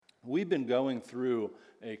we've been going through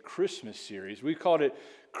a Christmas series. We called it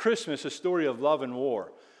Christmas, A Story of Love and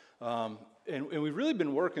War. And we've really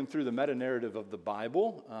been working through the meta-narrative of the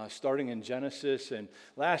Bible, starting in Genesis. And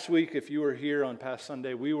last week, if you were here on past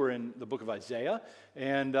Sunday, we were in the book of Isaiah.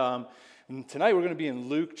 And tonight we're going to be in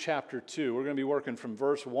Luke chapter 2. We're going to be working from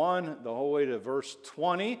verse 1 the whole way to verse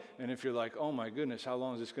 20. And if you're like, oh my goodness, how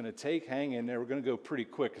long is this going to take? Hang in there. We're going to go pretty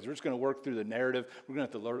quick because we're just going to work through the narrative. We're going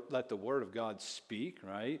to have to let the Word of God speak,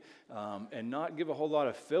 right? And not give a whole lot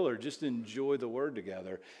of filler. Just enjoy the Word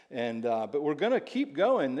together. And but we're going to keep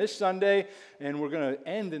going this Sunday, and we're going to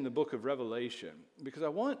end in the book of Revelation because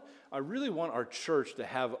I really want our church to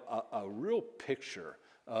have a real picture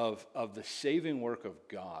of the saving work of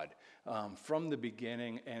God. From the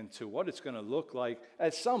beginning and to what it's going to look like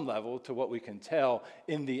at some level to what we can tell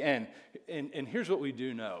in the end. And here's what we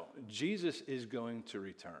do know. Jesus is going to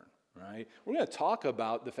return, right? We're going to talk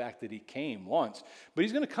about the fact that he came once, but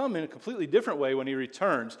he's going to come in a completely different way when he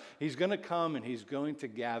returns. He's going to come and he's going to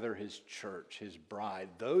gather his church, his bride,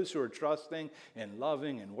 those who are trusting and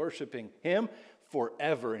loving and worshiping him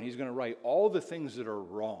forever, and he's going to right all the things that are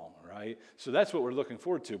wrong, right? So that's what we're looking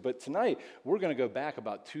forward to. But tonight, we're going to go back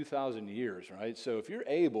about 2,000 years, right? So if you're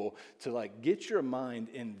able to get your mind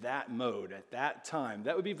in that mode at that time,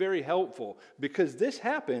 that would be very helpful because this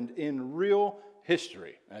happened in real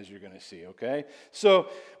history, as you're going to see, okay? So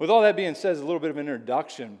with all that being said, as a little bit of an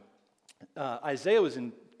introduction, Isaiah was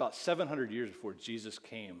in about 700 years before Jesus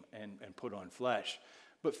came and put on flesh.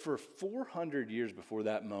 But for 400 years before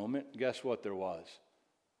that moment, guess what there was?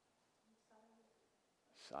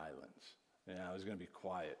 Silence. Yeah, I was going to be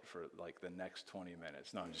quiet for the next 20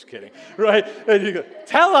 minutes. No, I'm just kidding, right? And you go,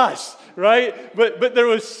 tell us, right? But there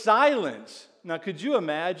was silence. Now, could you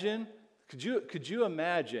imagine? Could you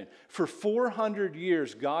imagine? For 400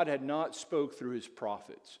 years, God had not spoke through his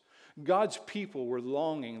prophets. God's people were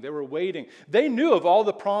longing. They were waiting. They knew of all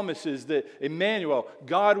the promises that Emmanuel,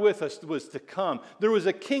 God with us, was to come. There was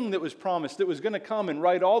a king that was promised that was going to come and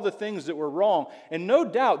right all the things that were wrong. And no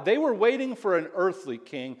doubt, they were waiting for an earthly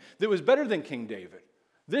king that was better than King David.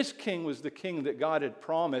 This king was the king that God had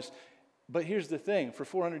promised. But here's the thing. For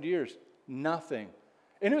 400 years, nothing.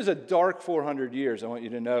 And it was a dark 400 years, I want you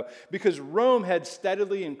to know, because Rome had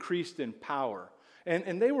steadily increased in power.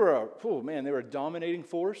 And they were a dominating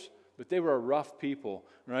force. But they were a rough people,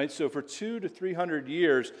 right? So for 200 to 300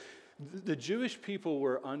 years, the Jewish people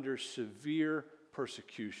were under severe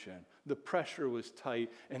persecution. The pressure was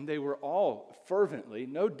tight, and they were all fervently,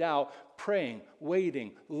 no doubt, praying,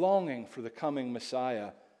 waiting, longing for the coming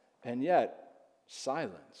Messiah. And yet,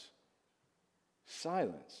 silence.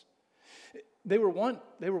 Silence. They were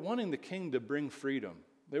wanting the king to bring freedom.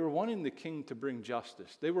 They were wanting the king to bring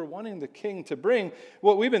justice. They were wanting the king to bring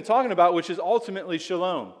what we've been talking about, which is ultimately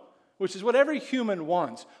shalom. Which is what every human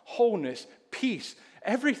wants, wholeness, peace,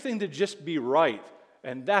 everything to just be right.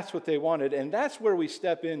 And that's what they wanted. And that's where we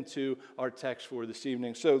step into our text for this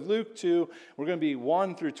evening. So Luke 2, we're going to be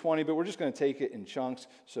 1 through 20, but we're just going to take it in chunks.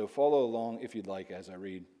 So follow along if you'd like as I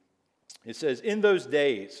read. It says, "In those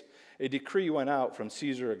days, a decree went out from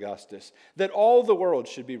Caesar Augustus that all the world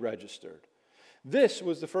should be registered. This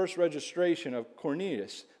was the first registration of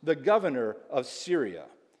Quirinius, the governor of Syria."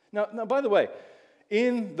 Now, by the way,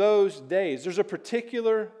 in those days, there's a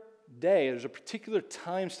particular day, there's a particular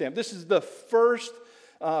timestamp. This is the first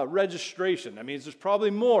registration. That means there's probably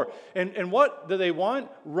more. And what do they want?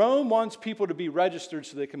 Rome wants people to be registered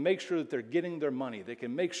so they can make sure that they're getting their money. They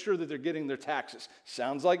can make sure that they're getting their taxes.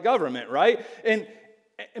 Sounds like government, right? And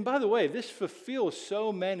by the way, this fulfills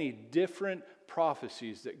so many different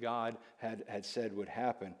prophecies that God had said would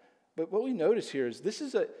happen. But what we notice here is this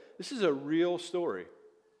is a real story.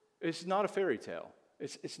 It's not a fairy tale.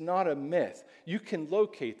 It's not a myth. You can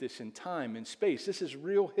locate this in time and space. This is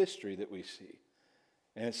real history that we see.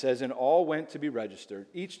 And it says, "And all went to be registered,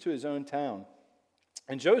 each to his own town.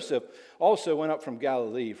 And Joseph also went up from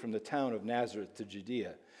Galilee, from the town of Nazareth to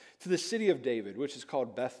Judea, to the city of David, which is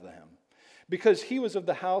called Bethlehem, because he was of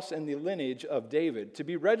the house and the lineage of David, to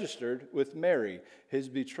be registered with Mary, his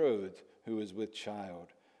betrothed, who was with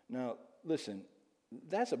child." Now, listen,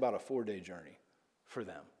 that's about a 4-day journey for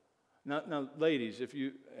them. Now, ladies,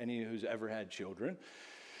 any who's ever had children,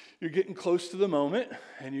 you're getting close to the moment,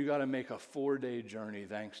 and you got to make a 4-day journey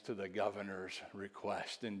thanks to the governor's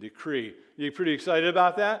request and decree. You pretty excited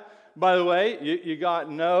about that? By the way, you got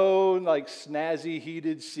no snazzy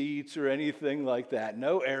heated seats or anything like that.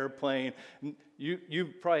 No airplane. You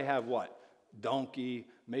probably have what? Donkey,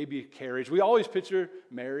 maybe a carriage. We always picture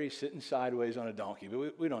Mary sitting sideways on a donkey,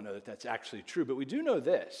 but we don't know that that's actually true. But we do know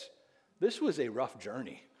this. This was a rough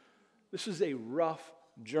journey. This is a rough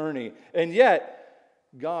journey. And yet,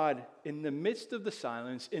 God, in the midst of the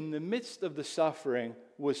silence, in the midst of the suffering,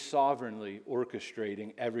 was sovereignly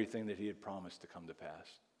orchestrating everything that he had promised to come to pass.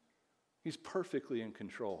 He's perfectly in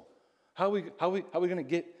control. How are we going to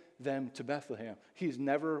get them to Bethlehem? He's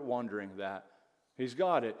never wondering that. He's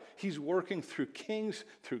got it. He's working through kings,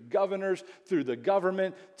 through governors, through the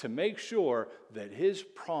government to make sure that his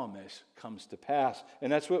promise comes to pass.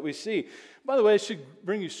 And that's what we see. By the way, it should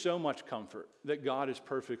bring you so much comfort that God is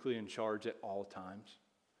perfectly in charge at all times.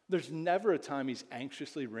 There's never a time he's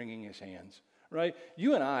anxiously wringing his hands, right?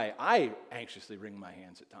 You and I anxiously wring my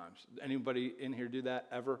hands at times. Anybody in here do that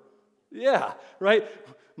ever? Yeah, right?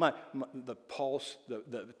 The pulse,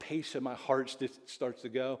 the pace of my heart starts to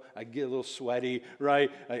go. I get a little sweaty,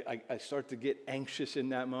 right? I start to get anxious in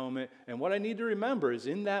that moment. And what I need to remember is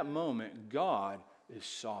in that moment, God is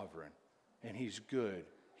sovereign and he's good.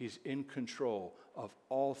 He's in control of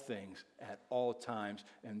all things at all times.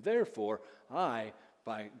 And therefore, I,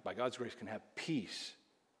 by God's grace, can have peace.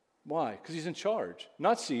 Why? Because he's in charge.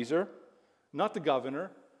 Not Caesar, not the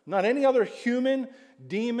governor, not any other human,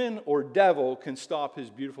 demon, or devil can stop his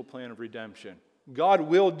beautiful plan of redemption. God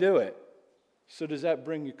will do it. So does that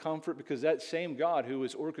bring you comfort? Because that same God who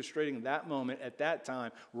was orchestrating that moment at that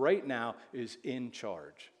time, right now, is in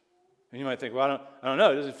charge. And you might think, well, I don't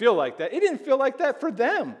know. Does it feel like that? It didn't feel like that for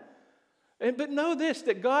them. But know this,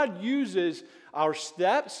 that God uses our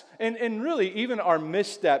steps and really even our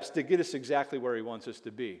missteps to get us exactly where he wants us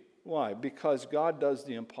to be. Why? Because God does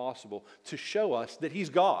the impossible to show us that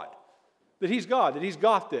he's God. That he's God, that he's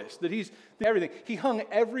got this, that he's everything. He hung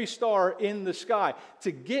every star in the sky.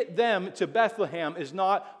 To get them to Bethlehem is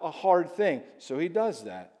not a hard thing. So he does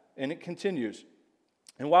that. And it continues.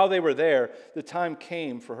 And while they were there, the time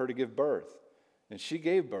came for her to give birth. And she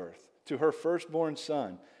gave birth to her firstborn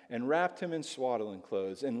son and wrapped him in swaddling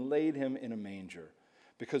clothes and laid him in a manger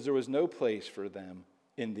because there was no place for them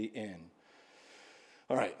in the inn.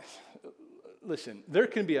 All right, listen, there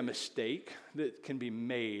can be a mistake that can be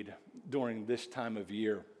made during this time of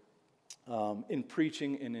year in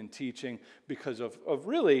preaching and in teaching because of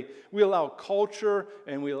really, we allow culture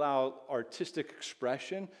and we allow artistic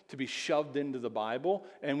expression to be shoved into the Bible.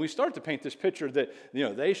 And we start to paint this picture that,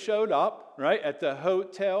 they showed up, right, at the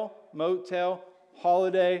hotel, motel,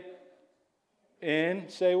 holiday inn,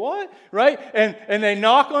 say what, right? And they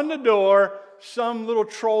knock on the door. Some little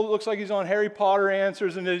troll that looks like he's on Harry Potter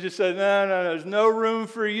answers, and they just said, no, there's no room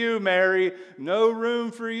for you, Mary. No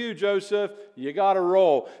room for you, Joseph. You got to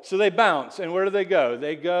roll. So they bounce, and where do they go?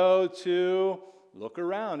 They go to look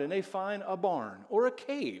around, and they find a barn or a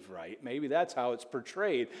cave, right? Maybe that's how it's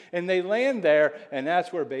portrayed. And they land there, and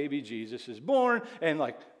that's where baby Jesus is born, and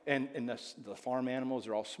the farm animals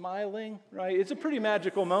are all smiling, right? It's a pretty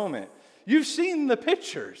magical moment. You've seen the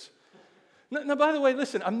pictures. Now, by the way,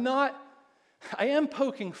 listen, I am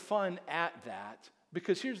poking fun at that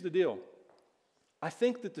because here's the deal. I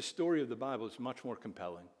think that the story of the Bible is much more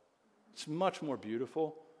compelling. It's much more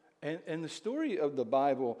beautiful. And the story of the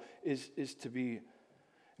Bible is to be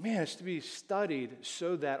studied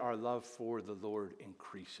so that our love for the Lord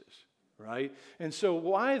increases, right? And so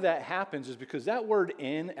why that happens is because that word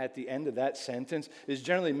 "in" at the end of that sentence is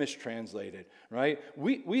generally mistranslated, right?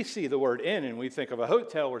 We see the word "in" and we think of a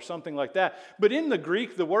hotel or something like that. But in the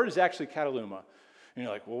Greek, the word is actually kataluma. And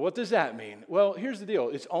you're like, well, what does that mean? Well, here's the deal.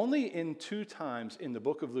 It's only in 2 times in the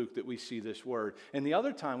book of Luke that we see this word. And the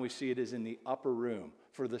other time we see it is in the upper room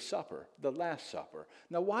for the supper, the Last Supper.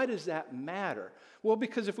 Now, why does that matter? Well,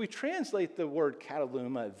 because if we translate the word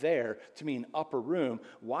kataluma there to mean upper room,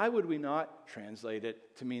 why would we not translate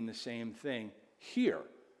it to mean the same thing here?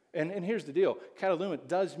 And here's the deal. Kataluma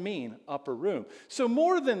does mean upper room. So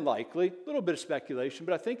more than likely, a little bit of speculation,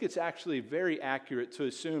 but I think it's actually very accurate to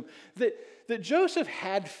assume that Joseph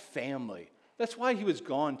had family. That's why he was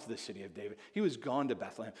gone to the city of David. He was gone to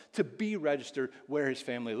Bethlehem to be registered where his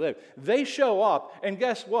family lived. They show up, and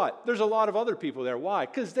guess what? There's a lot of other people there. Why?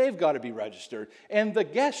 Because they've got to be registered. And the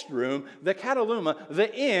guest room, the kataluma,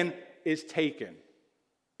 the inn, is taken.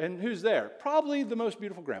 And who's there? Probably the most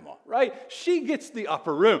beautiful grandma, right? She gets the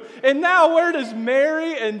upper room. And now where does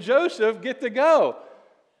Mary and Joseph get to go?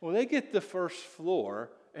 Well, they get the first floor,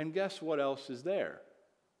 and guess what else is there?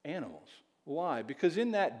 Animals. Why? Because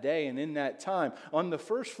in that day and in that time, on the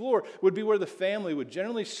first floor would be where the family would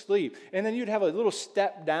generally sleep. And then you'd have a little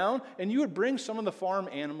step down, and you would bring some of the farm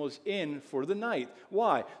animals in for the night.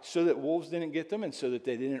 Why? So that wolves didn't get them and so that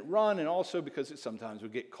they didn't run, and also because it sometimes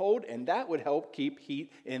would get cold, and that would help keep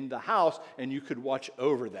heat in the house, and you could watch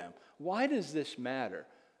over them. Why does this matter?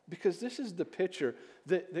 Because this is the picture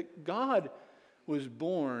that God was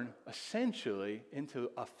born essentially into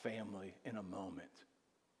a family in a moment.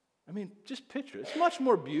 I mean, just picture it. It's much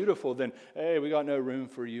more beautiful than, hey, we got no room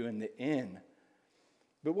for you in the inn.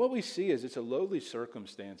 But what we see is it's a lowly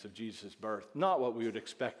circumstance of Jesus' birth, not what we would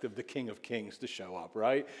expect of the King of Kings to show up,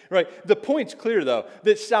 right? Right. The point's clear, though,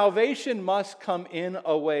 that salvation must come in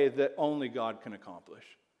a way that only God can accomplish.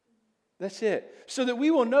 That's it. So that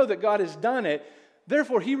we will know that God has done it,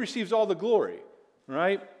 therefore he receives all the glory,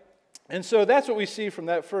 right? And so that's what we see from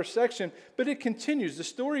that first section, but it continues. The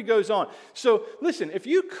story goes on. So listen, if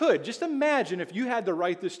you could, just imagine if you had to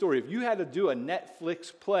write this story, if you had to do a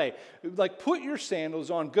Netflix play, like put your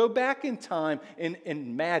sandals on, go back in time and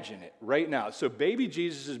imagine it right now. So baby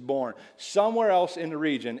Jesus is born somewhere else in the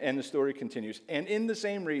region, and the story continues. And in the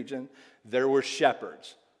same region, there were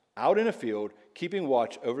shepherds out in a field keeping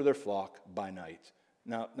watch over their flock by night.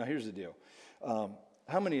 Now here's the deal.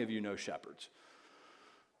 How many of you know shepherds?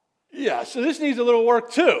 Yeah, so this needs a little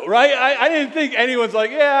work too, right? I didn't think anyone's like,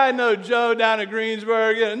 yeah, I know Joe down at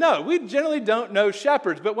Greensburg. No, we generally don't know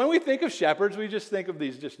shepherds. But when we think of shepherds, we just think of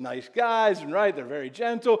these just nice guys, and right, they're very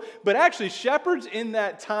gentle. But actually, shepherds in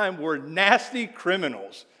that time were nasty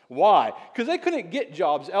criminals. Why? Because they couldn't get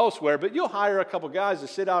jobs elsewhere, but you'll hire a couple guys to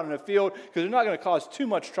sit out in a field because they're not going to cause too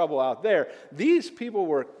much trouble out there. These people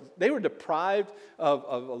were deprived of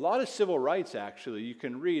a lot of civil rights, actually. You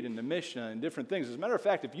can read in the Mishnah and different things. As a matter of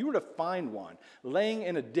fact, if you were to find one laying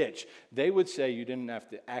in a ditch, they would say you didn't have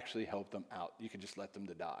to actually help them out. You could just let them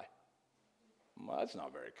to die. Well, that's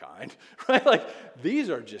not very kind, right? Like, these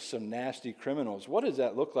are just some nasty criminals. What does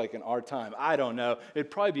that look like in our time? I don't know. It'd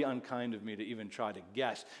probably be unkind of me to even try to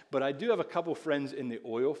guess. But I do have a couple friends in the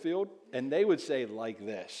oil field, and they would say like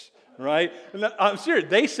this, right? And I'm serious.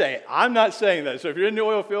 They say it. I'm not saying that. So if you're in the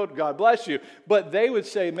oil field, God bless you. But they would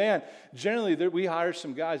say, man, generally we hire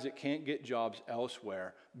some guys that can't get jobs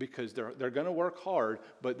elsewhere because they're going to work hard,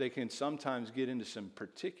 but they can sometimes get into some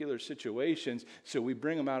particular situations. So we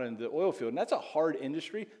bring them out into the oil field. And that's a hard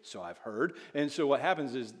industry, so I've heard. And so what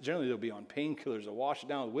happens is generally they'll be on painkillers or wash it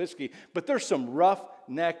down with whiskey. But there's some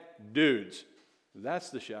roughneck dudes.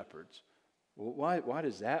 That's the shepherds. Well, why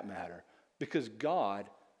does that matter? Because God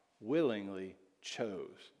willingly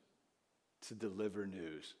chose to deliver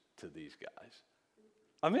news to these guys.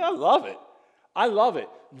 I mean, I love it. I love it.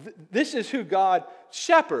 This is who God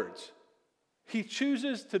shepherds. He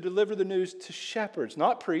chooses to deliver the news to shepherds,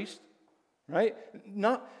 not priests, right?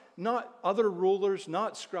 Not other rulers,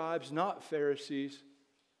 not scribes, not Pharisees,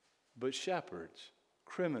 but shepherds,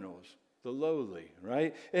 criminals, the lowly,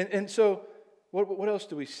 right? And so what else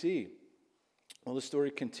do we see? Well, the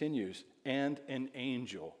story continues. And an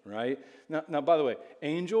angel, right? Now, by the way,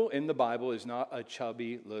 angel in the Bible is not a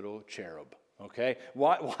chubby little cherub, okay?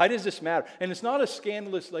 Why does this matter? And it's not a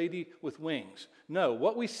scandalous lady with wings. No,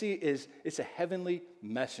 what we see is it's a heavenly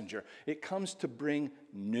messenger. It comes to bring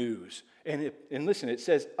news. And listen, it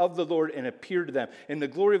says, of the Lord, and appeared to them. And the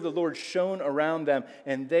glory of the Lord shone around them,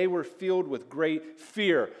 and they were filled with great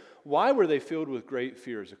fear. Why were they filled with great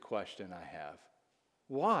fear is a question I have.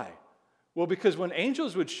 Why? Well, because when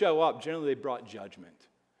angels would show up, generally they brought judgment.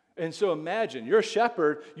 And so imagine, you're a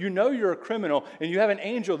shepherd, you know you're a criminal, and you have an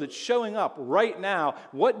angel that's showing up right now.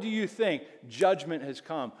 What do you think? Judgment has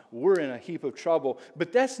come. We're in a heap of trouble.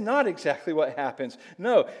 But that's not exactly what happens.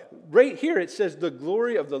 No, right here it says, the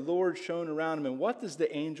glory of the Lord shone around him. And what does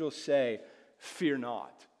the angel say? Fear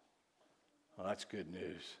not. Well, that's good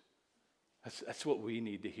news. That's what we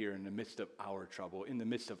need to hear in the midst of our trouble, in the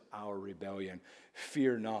midst of our rebellion.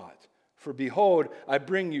 Fear not. For behold, I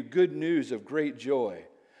bring you good news of great joy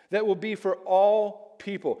that will be for all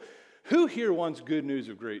people. Who here wants good news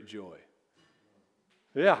of great joy?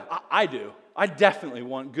 Yeah, I do. I definitely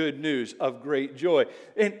want good news of great joy.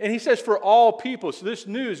 And he says for all people. So this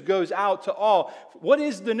news goes out to all. What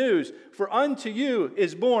is the news? For unto you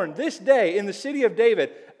is born this day in the city of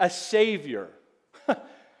David a Savior.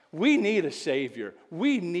 We need a Savior.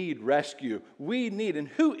 We need rescue. And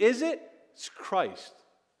who is it? It's Christ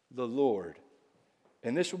the Lord.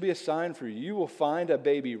 And this will be a sign for you. You will find a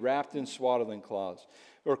baby wrapped in swaddling cloths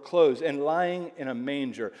and lying in a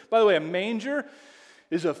manger. By the way, a manger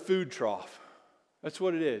is a food trough. That's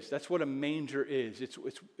what it is. That's what a manger is.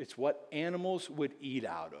 It's what animals would eat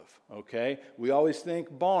out of, okay? We always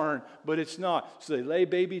think barn, but it's not. So they lay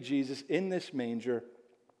baby Jesus in this manger.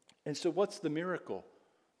 And so what's the miracle?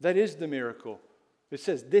 That is the miracle. It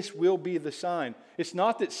says, this will be the sign. It's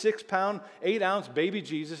not that 6-pound, 8-ounce baby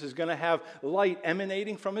Jesus is going to have light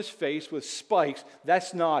emanating from his face with spikes.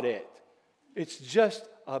 That's not it. It's just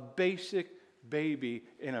a basic baby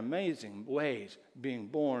in amazing ways being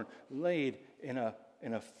born, laid in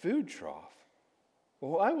a food trough.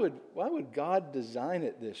 Well, why would God design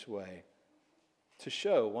it this way? To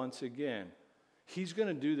show, once again, He's going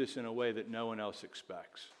to do this in a way that no one else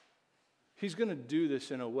expects. He's going to do this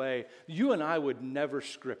in a way you and I would never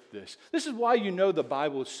script this. This is why you know the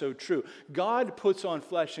Bible is so true. God puts on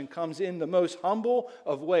flesh and comes in the most humble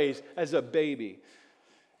of ways as a baby.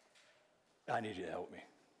 I need you to help me,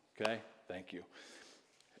 okay? Thank you.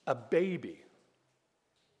 A baby,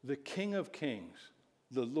 the King of Kings,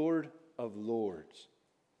 the Lord of Lords,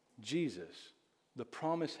 Jesus, the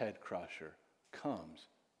promised head crusher, comes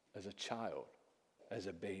as a child, as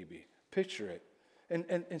a baby. Picture it.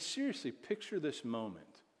 And seriously, picture this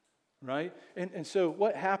moment, right? And so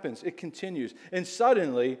what happens? It continues. And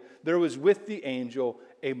suddenly there was with the angel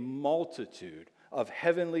a multitude of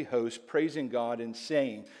heavenly hosts praising God and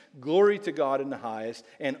saying, "Glory to God in the highest,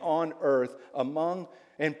 and on earth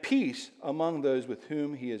and peace among those with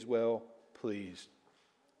whom he is well pleased."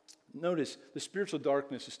 Notice the spiritual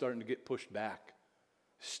darkness is starting to get pushed back.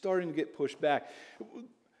 Starting to get pushed back.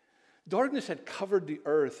 Darkness had covered the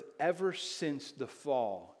earth ever since the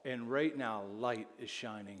fall, and right now light is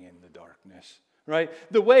shining in the darkness. Right?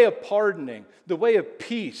 The way of pardoning, the way of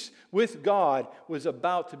peace with God was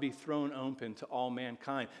about to be thrown open to all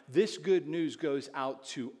mankind. This good news goes out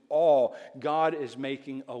to all. God is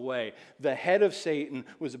making a way. The head of Satan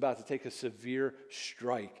was about to take a severe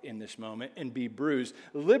strike in this moment and be bruised.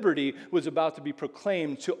 Liberty was about to be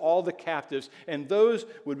proclaimed to all the captives, and those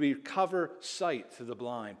would recover sight to the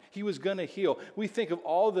blind. He was going to heal. We think of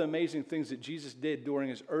all the amazing things that Jesus did during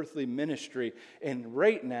his earthly ministry, and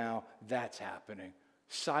right now that's happening.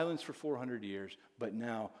 Silence for 400 years, but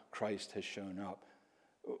now Christ has shown up.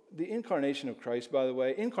 The incarnation of Christ, by the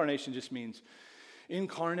way, incarnation just means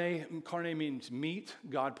incarnate means meet,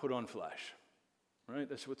 God put on flesh. Right?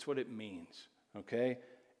 That's what it means. Okay?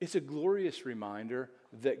 It's a glorious reminder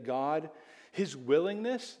that God, his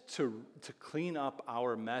willingness to clean up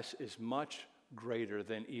our mess is much greater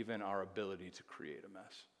than even our ability to create a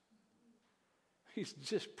mess. He's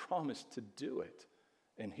just promised to do it.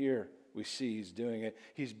 And here we see he's doing it.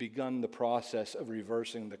 He's begun the process of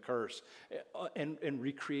reversing the curse and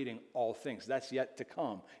recreating all things. That's yet to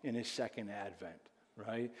come in his second advent,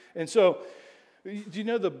 right? And so, do you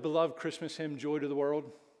know the beloved Christmas hymn, "Joy to the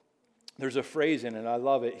World"? There's a phrase in it, I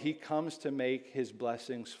love it. "He comes to make his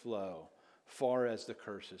blessings flow, far as the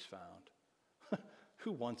curse is found."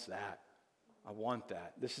 Who wants that? I want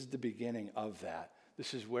that. This is the beginning of that.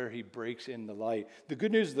 This is where he breaks in the light. The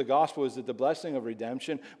good news of the gospel is that the blessing of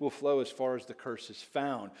redemption will flow as far as the curse is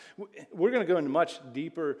found. We're going to go into much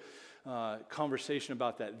deeper conversation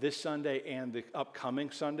about that this Sunday and the upcoming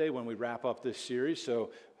Sunday when we wrap up this series,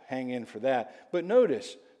 so hang in for that. But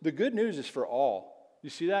notice, the good news is for all. You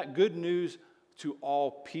see that? Good news to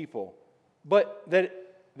all people. But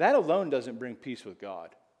that alone doesn't bring peace with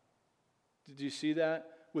God. Did you see that?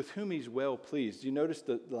 With whom he's well pleased. Do you notice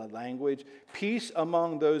the language? Peace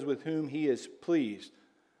among those with whom he is pleased.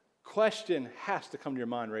 Question has to come to your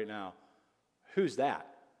mind right now. Who's that?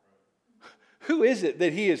 Who is it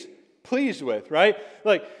that he is pleased with, right?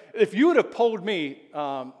 Like, if you would have polled me,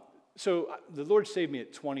 so the Lord saved me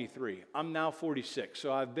at 23. I'm now 46.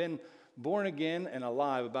 So I've been born again and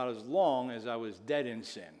alive about as long as I was dead in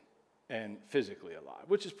sin and physically alive,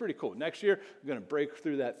 which is pretty cool. Next year, I'm going to break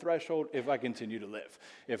through that threshold if I continue to live.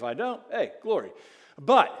 If I don't, hey, glory.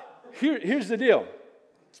 But here's the deal.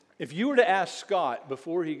 If you were to ask Scott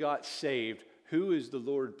before he got saved, who is the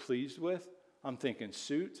Lord pleased with? I'm thinking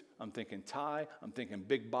suit, I'm thinking tie, I'm thinking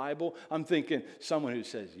big Bible, I'm thinking someone who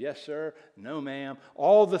says, yes, sir, no, ma'am,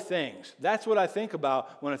 all the things. That's what I think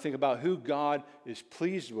about when I think about who God is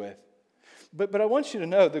pleased with. But I want you to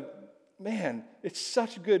know that, man, it's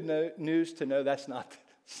such good news to know that's not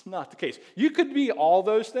the case. You could be all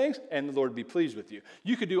those things and the Lord be pleased with you.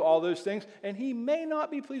 You could do all those things and he may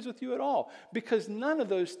not be pleased with you at all because none of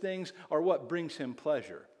those things are what brings him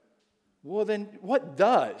pleasure. Well, then what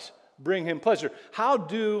does bring him pleasure? How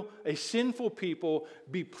do a sinful people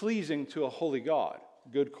be pleasing to a holy God?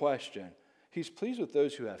 Good question. He's pleased with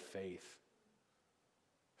those who have faith.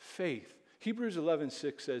 Faith. Hebrews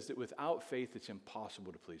 11:6 says that without faith it's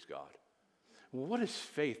impossible to please God. Well, what is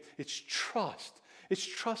faith? It's trust. It's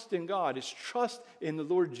trust in God. It's trust in the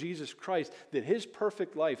Lord Jesus Christ that his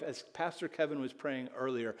perfect life, as Pastor Kevin was praying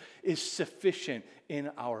earlier, is sufficient in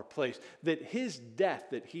our place. That his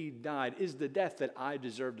death that he died is the death that I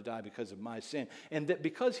deserve to die because of my sin. And that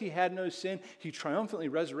because he had no sin, he triumphantly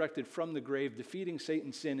resurrected from the grave, defeating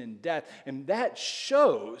Satan's sin and death. And that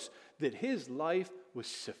shows that his life was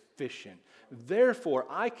sufficient. Therefore,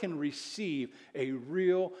 I can receive a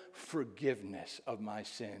real forgiveness of my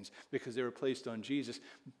sins because they were placed on Jesus.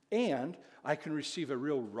 And I can receive a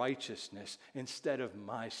real righteousness instead of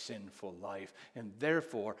my sinful life. And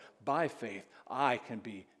therefore, by faith, I can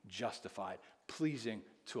be justified, pleasing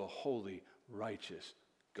to a holy, righteous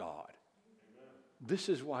God. Amen. This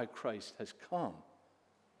is why Christ has come.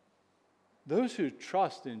 Those who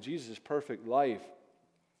trust in Jesus' perfect life,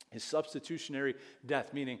 his substitutionary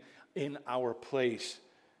death, meaning in our place,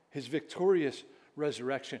 his victorious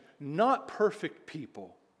resurrection, not perfect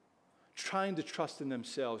people trying to trust in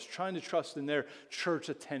themselves, trying to trust in their church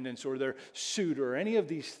attendance or their suit or any of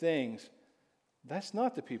these things. That's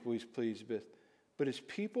not the people he's pleased with, but it's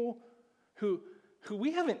people who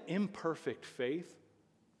we have an imperfect faith,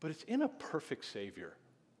 but it's in a perfect Savior.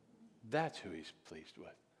 That's who he's pleased with.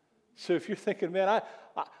 So if you're thinking, man,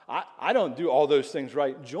 I don't do all those things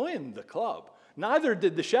right, join the club. Neither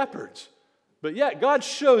did the shepherds. But yet God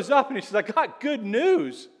shows up and he says, I got good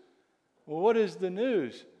news. Well, what is the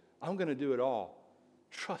news? I'm going to do it all.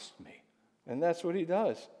 Trust me. And that's what he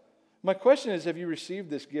does. My question is, have you received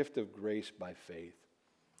this gift of grace by faith?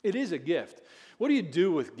 It is a gift. What do you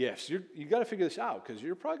do with gifts? You got to figure this out because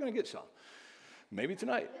you're probably going to get some. Maybe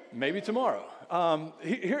tonight, maybe tomorrow.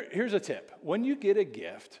 Here's a tip. When you get a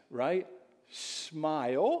gift, right,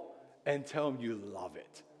 smile and tell them you love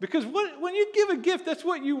it. Because when you give a gift, that's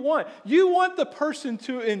what you want. You want the person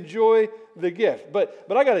to enjoy the gift. But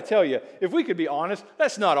I got to tell you, if we could be honest,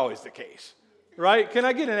 that's not always the case, right? Can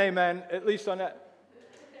I get an amen at least on that?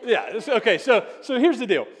 Yeah, okay, so here's the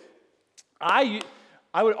deal. I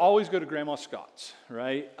would always go to Grandma Scott's,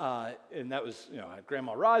 right? And that was, I had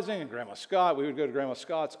Grandma Rising and Grandma Scott. We would go to Grandma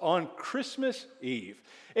Scott's on Christmas Eve.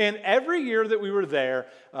 And every year that we were there,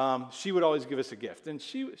 she would always give us a gift. And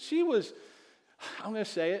she was, I'm going to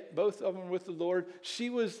say it, both of them with the Lord, she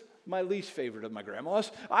was my least favorite of my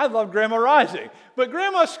grandmas. I love Grandma Rising. But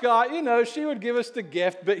Grandma Scott, she would give us the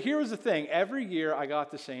gift. But here was the thing. Every year I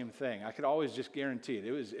got the same thing. I could always just guarantee it.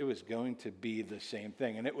 It was going to be the same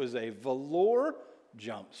thing. And it was a velour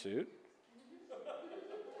jumpsuit.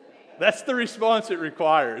 That's the response it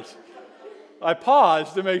requires. I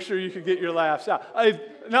paused to make sure you could get your laughs out.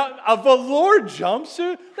 Now, a velour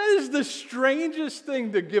jumpsuit, that is the strangest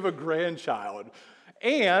thing to give a grandchild.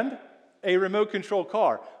 And a remote control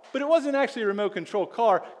car. But it wasn't actually a remote control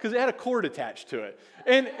car because it had a cord attached to it.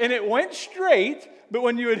 And it went straight, but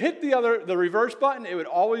when you would hit the reverse button, it would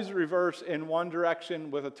always reverse in one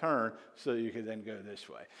direction with a turn so that you could then go this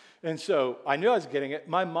way. And so I knew I was getting it.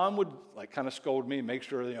 My mom would kind of scold me, make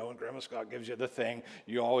sure, when Grandma Scott gives you the thing,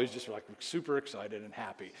 you always just super excited and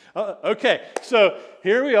happy. Okay, so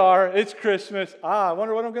here we are. It's Christmas. I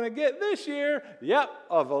wonder what I'm going to get this year. Yep,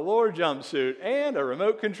 a velour jumpsuit and a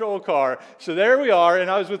remote control car. So there we are.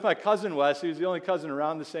 And I was with my cousin Wes. He was the only cousin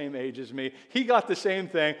around the same age as me. He got the same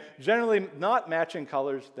thing. Generally not matching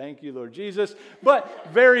colors. Thank you, Lord Jesus.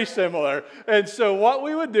 But very similar. And so what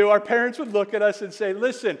we would do, our parents would look at us and say,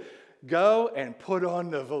 listen, go and put on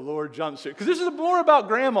the velour jumpsuit. Because this is more about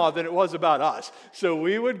Grandma than it was about us. So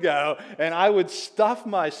we would go, and I would stuff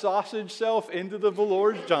my sausage self into the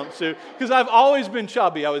velour jumpsuit. Because I've always been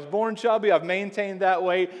chubby. I was born chubby. I've maintained that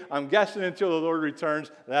weight. I'm guessing until the Lord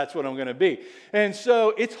returns, that's what I'm going to be. And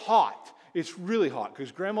so it's hot. It's really hot because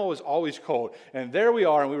Grandma was always cold. And there we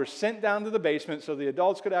are, and we were sent down to the basement so the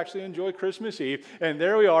adults could actually enjoy Christmas Eve. And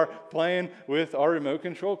there we are playing with our remote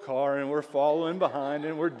control car, and we're following behind,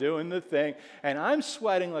 and we're doing the thing. And I'm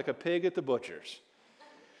sweating like a pig at the butcher's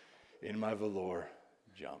in my velour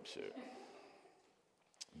jumpsuit.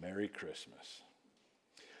 Merry Christmas.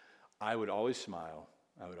 I would always smile.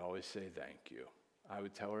 I would always say thank you. I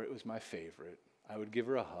would tell her it was my favorite. I would give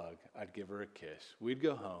her a hug. I'd give her a kiss. We'd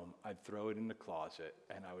go home. I'd throw it in the closet,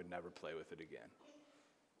 and I would never play with it again.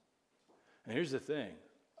 And here's the thing.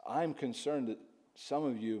 I'm concerned that some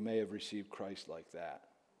of you may have received Christ like that.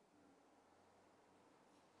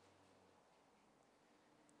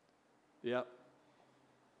 Yep.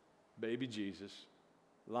 Baby Jesus,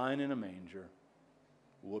 lying in a manger.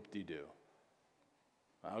 Whoop-de-doo.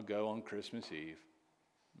 I'll go on Christmas Eve.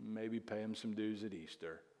 Maybe pay him some dues at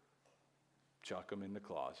Easter. Chuck them in the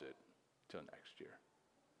closet till next year.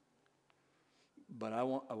 But I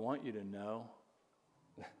want you to know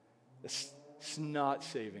it's not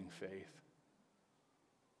saving faith.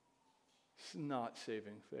 It's not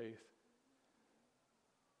saving faith.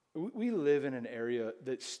 We live in an area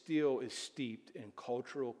that still is steeped in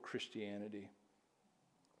cultural Christianity.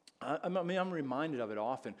 I'm reminded of it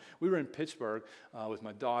often. We were in Pittsburgh with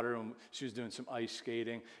my daughter, and she was doing some ice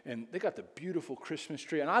skating, and they got the beautiful Christmas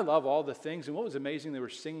tree, and I love all the things, and what was amazing, they were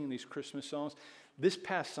singing these Christmas songs. This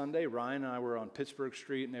past Sunday, Ryan and I were on Pittsburgh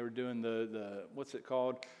Street, and they were doing the what's it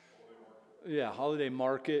called? Yeah, Holiday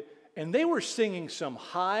Market, and they were singing some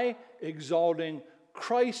high, exalting,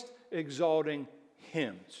 Christ-exalting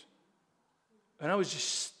hymns. And I was just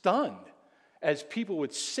stunned as people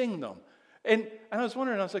would sing them. And I was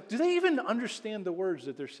wondering, I was like, do they even understand the words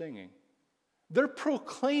that they're singing? They're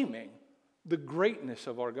proclaiming the greatness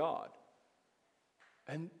of our God.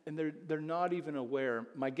 And they're not even aware,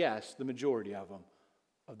 my guess, the majority of them,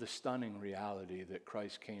 of the stunning reality that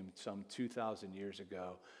Christ came some 2,000 years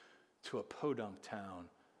ago to a podunk town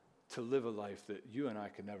to live a life that you and I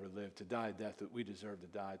could never live, to die a death that we deserve to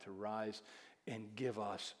die, to rise and give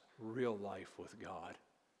us real life with God.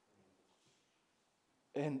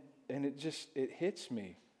 And it hits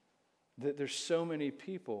me that there's so many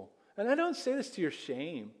people. And I don't say this to your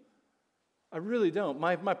shame. I really don't.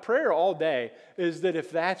 My prayer all day is that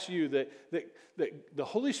if that's you, that the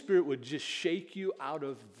Holy Spirit would just shake you out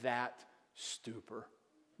of that stupor,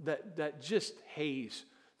 that just haze,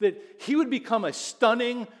 that He would become a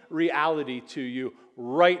stunning reality to you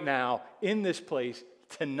right now in this place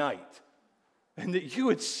tonight. And that you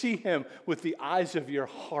would see Him with the eyes of your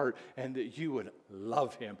heart, and that you would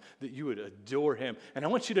love Him, that you would adore Him. And I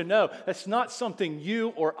want you to know that's not something you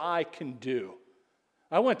or I can do.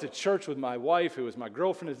 I went to church with my wife, who was my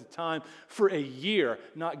girlfriend at the time, for a year,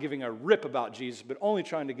 not giving a rip about Jesus, but only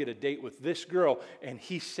trying to get a date with this girl, and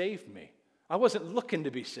He saved me. I wasn't looking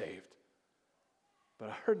to be saved. But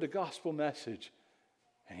I heard the gospel message,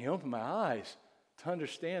 and He opened my eyes to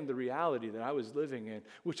understand the reality that I was living in,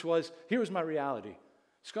 which was, here was my reality.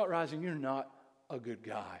 Scott Rising, you're not a good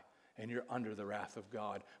guy, and you're under the wrath of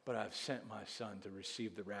God, but I've sent my Son to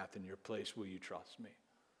receive the wrath in your place. Will you trust me?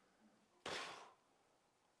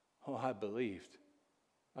 Oh, I believed,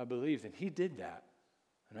 and He did that,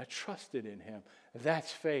 and I trusted in Him.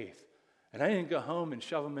 That's faith. And I didn't go home and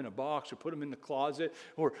shove Him in a box or put Him in the closet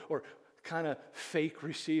or kind of fake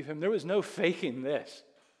receive Him. There was no faking this.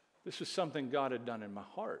 This was something God had done in my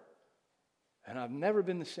heart. And I've never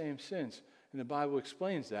been the same since. And the Bible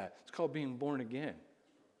explains that. It's called being born again.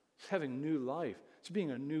 It's having new life. It's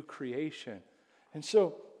being a new creation. And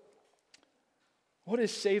so, what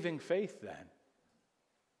is saving faith then?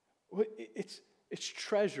 It's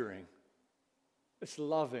treasuring. It's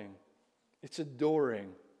loving. It's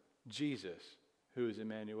adoring Jesus, who is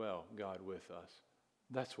Emmanuel, God with us.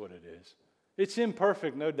 That's what it is. It's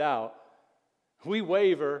imperfect, no doubt. We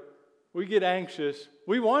waver, we get anxious,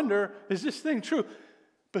 we wonder, is this thing true?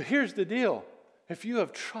 But here's the deal. If you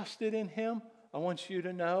have trusted in Him, I want you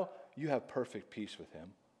to know you have perfect peace with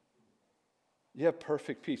Him. You have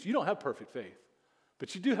perfect peace. You don't have perfect faith,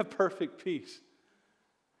 but you do have perfect peace.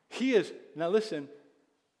 He is, now listen,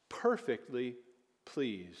 perfectly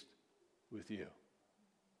pleased with you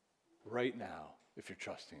right now if you're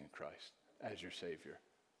trusting in Christ as your Savior.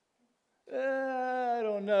 I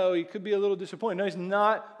don't know. He could be a little disappointed. No, He's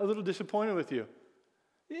not a little disappointed with you.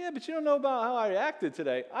 Yeah, but you don't know about how I acted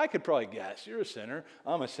today. I could probably guess. You're a sinner.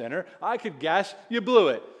 I'm a sinner. I could guess. You blew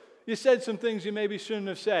it. You said some things you maybe shouldn't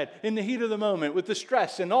have said in the heat of the moment with the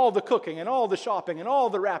stress and all the cooking and all the shopping and all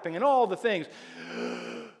the wrapping and all the things.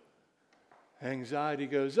 Anxiety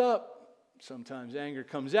goes up. Sometimes anger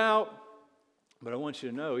comes out. But I want you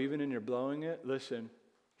to know, even in your blowing it, listen,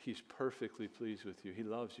 He's perfectly pleased with you. He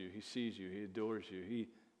loves you. He sees you. He adores you.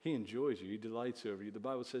 He enjoys you. He delights over you. The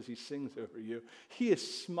Bible says He sings over you. He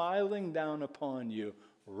is smiling down upon you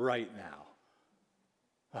right now.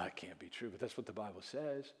 Well, that can't be true, but that's what the Bible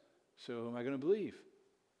says. So who am I going to believe?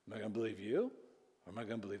 Am I going to believe you? Or am I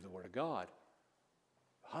going to believe the Word of God?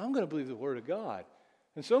 I'm going to believe the Word of God.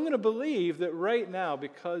 And so I'm going to believe that right now,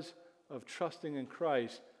 because of trusting in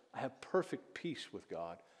Christ, I have perfect peace with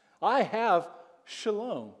God. I have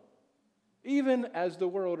shalom. Even as the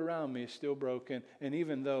world around me is still broken, and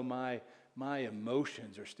even though my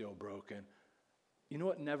emotions are still broken, you know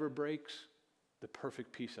what never breaks? The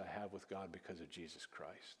perfect peace I have with God because of Jesus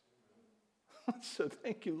Christ. So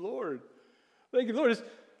thank you, Lord. Thank you, Lord.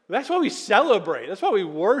 That's why we celebrate. That's why we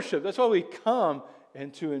worship. That's why we come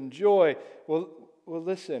and to enjoy. Well,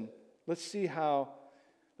 listen. Let's see how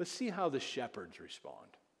the shepherds respond.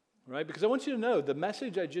 Right? Because I want you to know the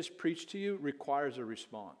message I just preached to you requires a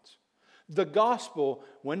response. The gospel,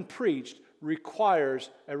 when preached, requires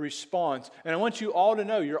a response. And I want you all to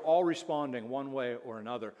know you're all responding one way or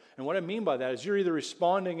another. And what I mean by that is you're either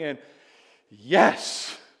responding in,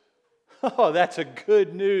 yes, oh, that's a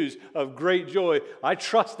good news of great joy. I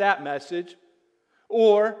trust that message.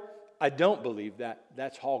 Or I don't believe that.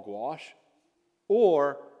 That's hogwash.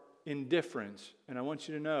 Or indifference. And I want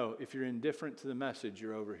you to know, if you're indifferent to the message,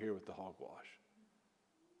 you're over here with the hogwash.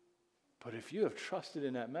 But if you have trusted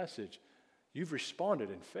in that message, you've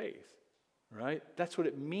responded in faith, right? That's what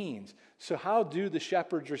it means. So how do the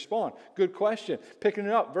shepherds respond? Good question. Picking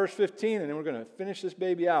it up, verse 15, and then we're going to finish this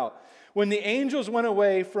baby out. When the angels went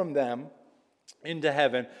away from them into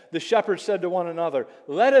heaven, the shepherds said to one another,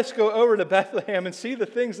 "Let us go over to Bethlehem and see the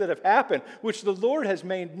things that have happened, which the Lord has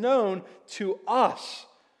made known to us."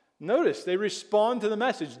 Notice, they respond to the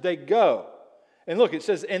message. They go. And look, it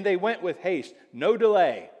says, and they went with haste. No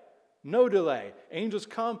delay. No delay. Angels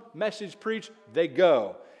come, message preached, they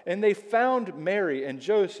go. And they found Mary and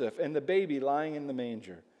Joseph and the baby lying in the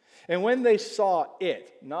manger. And when they saw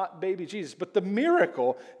it, not baby Jesus, but the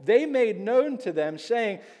miracle, they made known to them,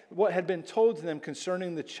 saying what had been told to them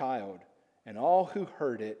concerning the child. And all who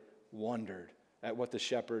heard it wondered at what the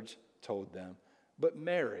shepherds told them. But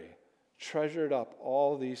Mary treasured up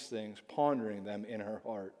all these things, pondering them in her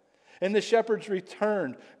heart. And the shepherds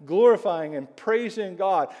returned, glorifying and praising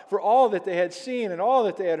God for all that they had seen and all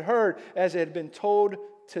that they had heard as it had been told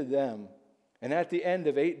to them. And at the end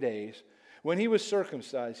of 8 days, when he was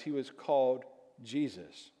circumcised, he was called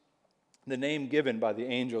Jesus, the name given by the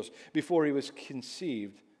angels before he was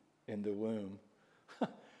conceived in the womb.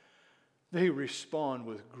 They respond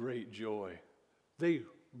with great joy. They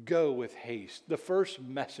go with haste. The first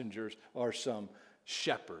messengers are some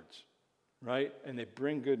shepherds, right? And they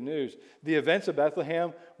bring good news. The events of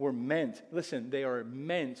Bethlehem were meant, listen, they are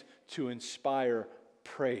meant to inspire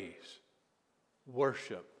praise,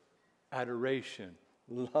 worship, adoration,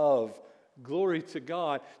 love, glory to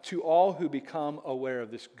God to all who become aware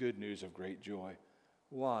of this good news of great joy.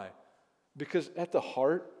 Why? Because at the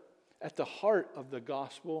heart of the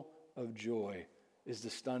gospel of joy is the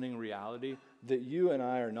stunning reality that you and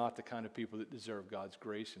I are not the kind of people that deserve God's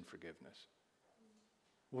grace and forgiveness.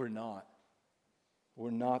 We're not.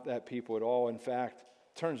 We're not that people at all. In fact,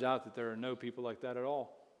 it turns out that there are no people like that at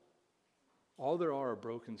all. All there are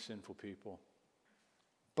broken, sinful people.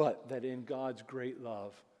 But that in God's great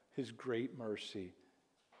love, His great mercy,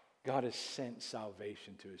 God has sent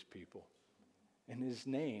salvation to His people. And His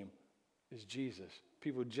name is Jesus.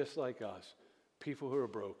 People just like us, people who are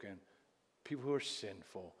broken, people who are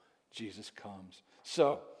sinful, Jesus comes.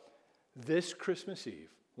 So, this Christmas Eve,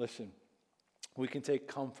 listen, we can take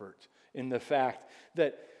comfort in the fact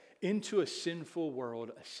that into a sinful world,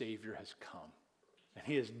 a Savior has come. And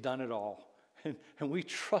He has done it all. And we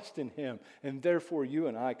trust in Him. And therefore, you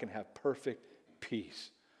and I can have perfect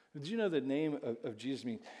peace. Did you know the name of Jesus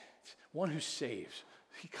means one who saves?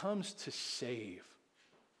 He comes to save.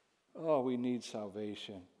 Oh, we need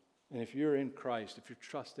salvation. And if you're in Christ, if you're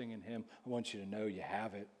trusting in Him, I want you to know you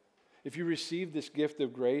have it. If you receive this gift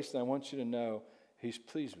of grace, then I want you to know He's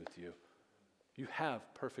pleased with you. You have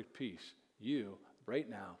perfect peace. You, right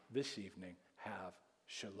now, this evening, have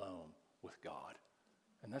shalom with God.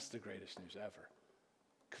 And that's the greatest news ever.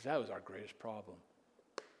 Because that was our greatest problem.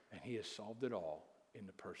 And He has solved it all in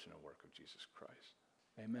the person and work of Jesus Christ.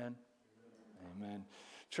 Amen? Amen.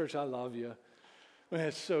 Church, I love you. Man,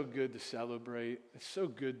 it's so good to celebrate. It's so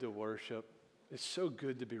good to worship. It's so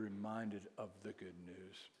good to be reminded of the good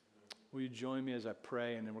news. Will you join me as I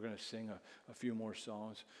pray, and then we're going to sing a few more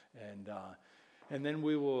songs. And then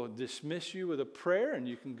we will dismiss you with a prayer, and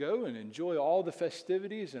you can go and enjoy all the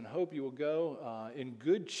festivities, and hope you will go in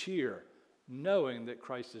good cheer, knowing that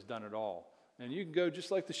Christ has done it all. And you can go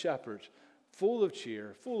just like the shepherds, full of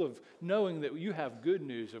cheer, full of knowing that you have good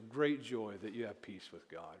news of great joy, that you have peace with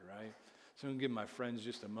God, right? So I'm going to give my friends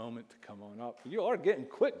just a moment to come on up. You are getting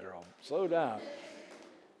quick, girl. Slow down.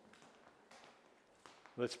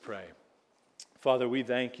 Let's pray. Father, we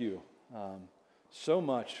thank you so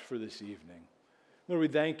much for this evening. Lord, we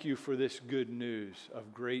thank you for this good news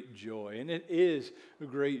of great joy. And it is a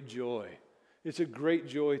great joy. It's a great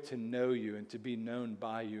joy to know you and to be known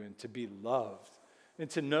by you and to be loved. And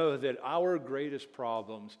to know that our greatest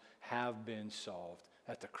problems have been solved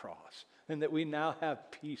at the cross. And that we now have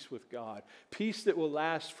peace with God. Peace that will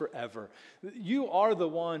last forever. You are the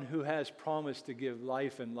one who has promised to give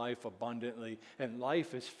life and life abundantly. And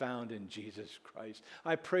life is found in Jesus Christ.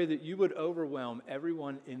 I pray that you would overwhelm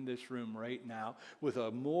everyone in this room right now with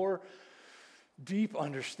a more deep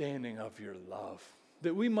understanding of your love.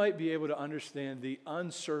 That we might be able to understand the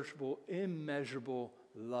unsearchable, immeasurable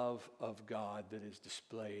love of God that is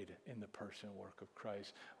displayed in the person and work of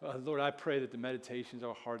Christ. Lord, I pray that the meditations of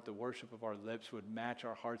our heart, the worship of our lips would match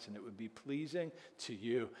our hearts, and it would be pleasing to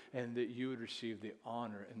you, and that you would receive the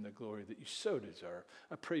honor and the glory that you so deserve.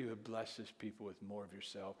 I pray you would bless this people with more of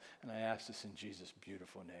yourself, and I ask this in Jesus'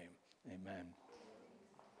 beautiful name. Amen.